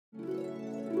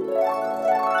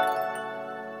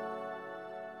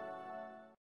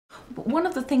one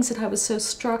of the things that I was so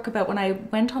struck about when I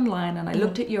went online and I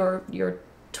looked at your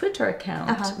Twitter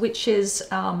account, which is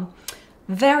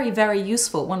very, very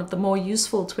useful, one of the more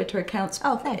useful Twitter accounts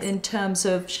in terms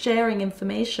of sharing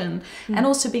information and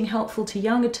also being helpful to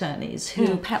young attorneys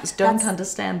who perhaps don't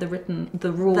understand the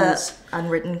rules. The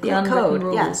unwritten code.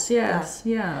 Rules. Yes.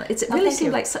 It really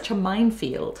seemed like such a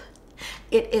minefield.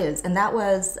 It is, and that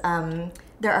was,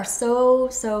 there are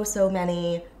so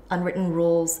many unwritten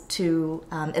rules to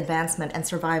advancement and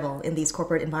survival in these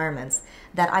corporate environments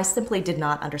that I simply did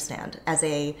not understand as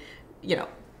a,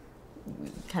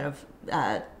 kind of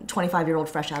 25-year-old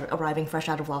arriving fresh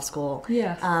out of law school.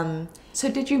 Yeah. So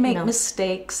did you make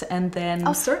mistakes and then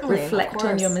reflect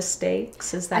on your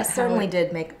mistakes? Is that I certainly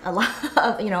did make a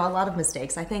lot of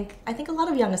mistakes. I think a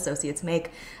lot of young associates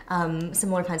make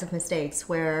similar kinds of mistakes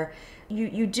where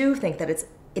you do think that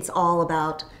it's all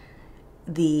about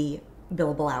the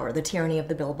billable hour, the tyranny of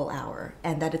the billable hour,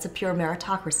 and that it's a pure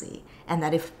meritocracy, and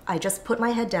that if I just put my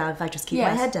head down, if I just keep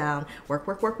my head down, work,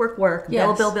 bill,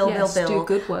 do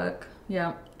good work,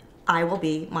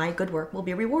 my good work will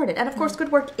be rewarded. And of course,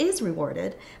 good work is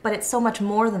rewarded, but it's so much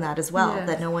more than that as well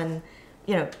that no one,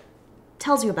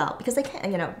 tells you about because they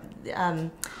can't,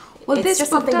 well, it's this just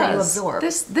book something does. that you absorb.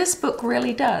 This book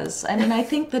really does. I mean, I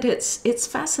think that it's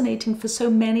fascinating for so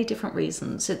many different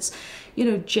reasons. It's,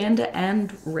 gender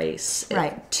and race.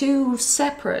 Right. Two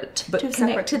separate but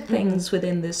connected things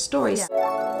within this story.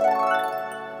 Yeah.